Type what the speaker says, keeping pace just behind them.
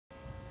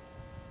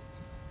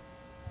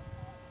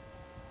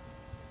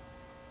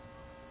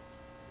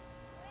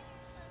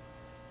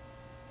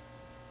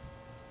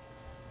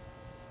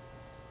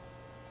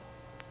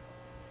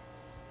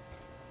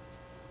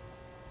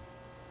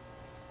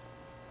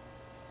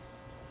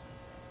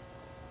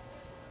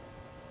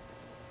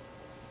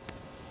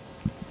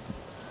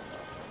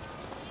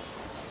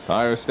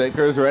Tire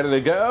stakers ready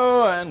to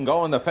go, and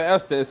going the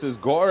fastest is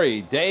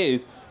GOREY.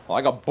 DAZE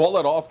like a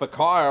bullet off the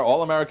car.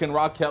 All-American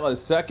Raquel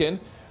is second.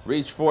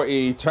 Reach for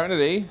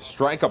Eternity.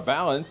 Strike a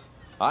Balance.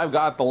 I've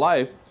Got the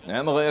Life.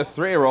 And the last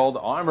three-year-old,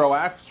 Armbro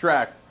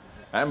Abstract.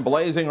 And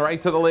blazing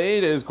right to the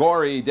lead is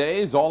GOREY.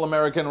 DAZE.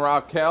 All-American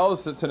Raquel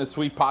sits in a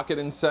sweet pocket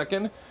in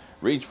second.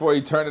 Reach for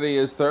Eternity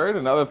is third.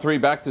 Another three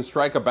back to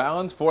Strike a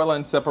Balance.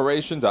 4-length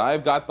separation to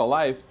I've Got the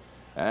Life.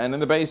 And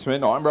in the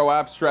basement, Armbro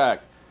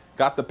Abstract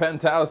got the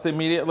penthouse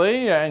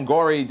immediately, and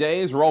GOREY.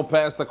 DAZE rolled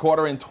past the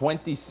quarter in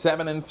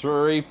 27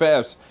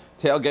 3/5.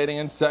 Tailgating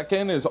in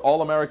second is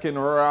All-American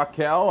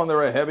Raquel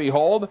under a heavy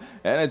hold,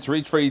 and it's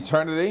Reach for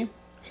Eternity.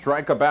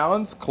 Strike a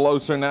Balance.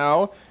 Closer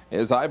now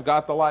is I've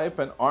Got the Life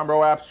and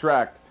Armbro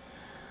Abstract.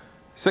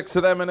 6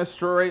 of them in a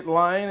straight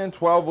line, and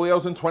 12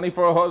 wheels and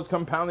 24 hooves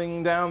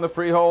compounding down the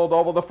Freehold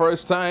Oval the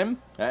first time.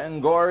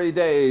 And GOREY.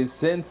 DAZE,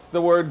 since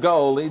the word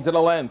go, leads at a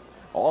length.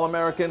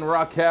 All-American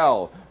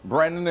Raquel.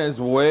 Brendan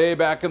is way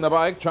back in the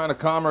bike, trying to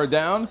calm her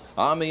down.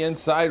 On the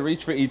inside,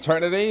 Reach for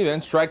Eternity,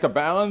 then Strike a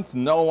Balance.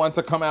 No one wants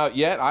to come out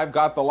yet. I've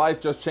Got the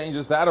Life just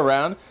changes that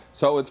around.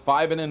 So it's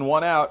 5 in and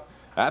 1 out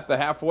at the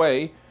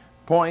halfway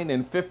point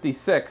in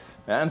 56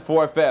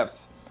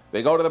 4/5.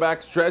 They go to the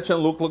back stretch,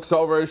 and Luke looks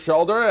over his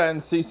shoulder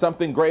and sees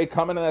something gray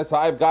coming, and that's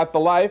I've Got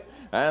the Life.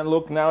 And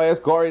Luke now asks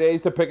GOREY.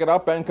 DAZE to pick it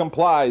up and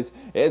complies.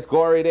 It's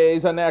GOREY.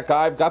 DAZE a neck.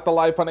 I've Got the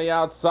Life on the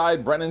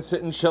outside. Brennan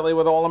sitting chilly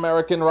with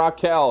All-American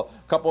Raquel.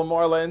 Couple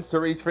more lengths to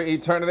Reach for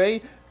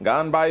Eternity.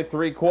 Gone by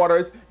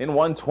 3/4 in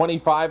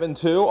 1:25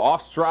 2.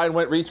 Off stride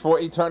went Reach for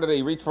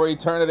Eternity. Reach for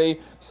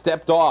Eternity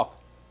stepped off.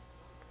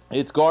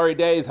 It's GOREY.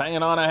 DAZE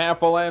hanging on a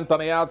half a length on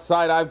the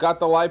outside. I've Got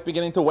the Life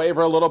beginning to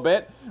waver a little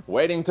bit.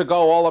 Waiting to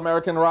go.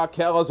 All-American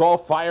Raquel is all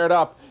fired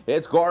up.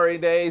 It's GOREY.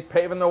 DAZE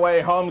paving the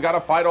way home. Got to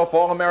fight off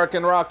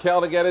All-American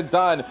Raquel to get it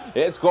done.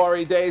 It's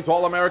GOREY. DAZE.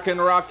 All-American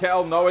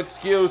Raquel. No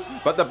excuse.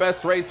 But the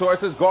best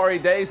racehorse is GOREY.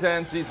 DAZE,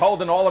 and she's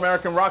holding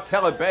All-American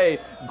Raquel at bay.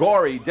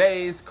 GOREY.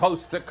 DAZE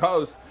coast to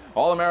coast.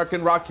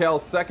 All-American Raquel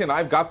second.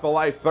 I've Got the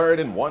Life third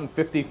in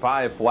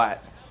 1:55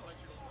 flat.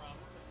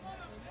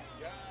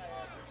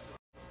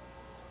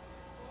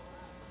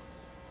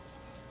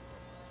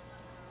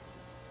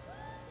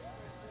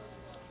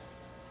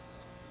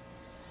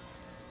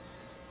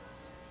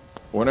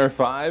 Winner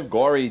 5,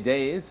 GOREY.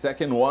 DAZE.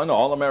 Second 1,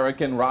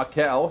 All-American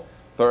Raquel.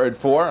 Third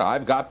 4,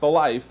 I've Got the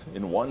Life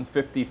in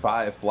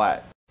 1:55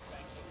 flat.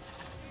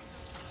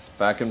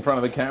 Back in front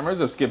of the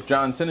cameras of Skip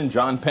Johnson and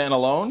John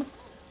Pantalone.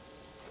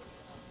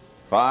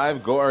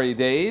 5, GOREY.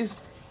 DAZE.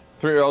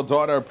 3-year-old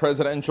daughter of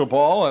Presidential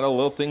Ball, and a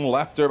lilting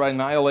lefter by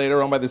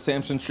Annihilator, owned by the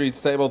Sampson Street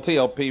Stable,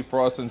 TLP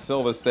Frost and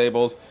Silva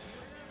Stables.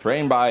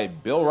 Trained by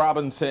Bill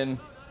Robinson,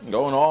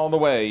 going all the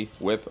way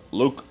with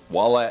Luke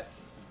Ouellette.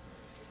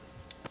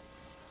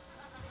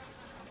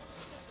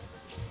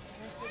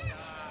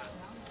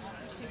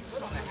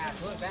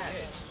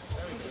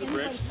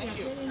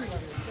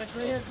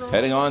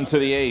 Heading on to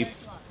the 8th.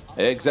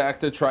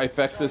 Exacta,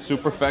 Trifecta,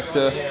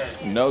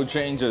 Superfecta, no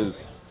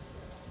changes.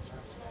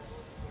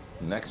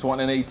 Next one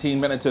in 18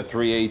 minutes at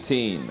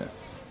 3:18.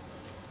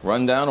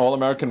 Rundown,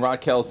 All-American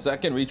Raquel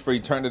second, Reach for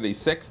Eternity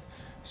 6th,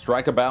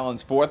 Strike a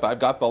Balance 4th, I've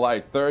Got the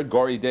Light 3rd,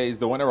 GOREY. DAZE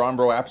the winner,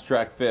 Armbro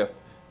Abstract 5th.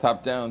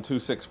 Top down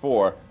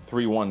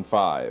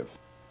 264-315.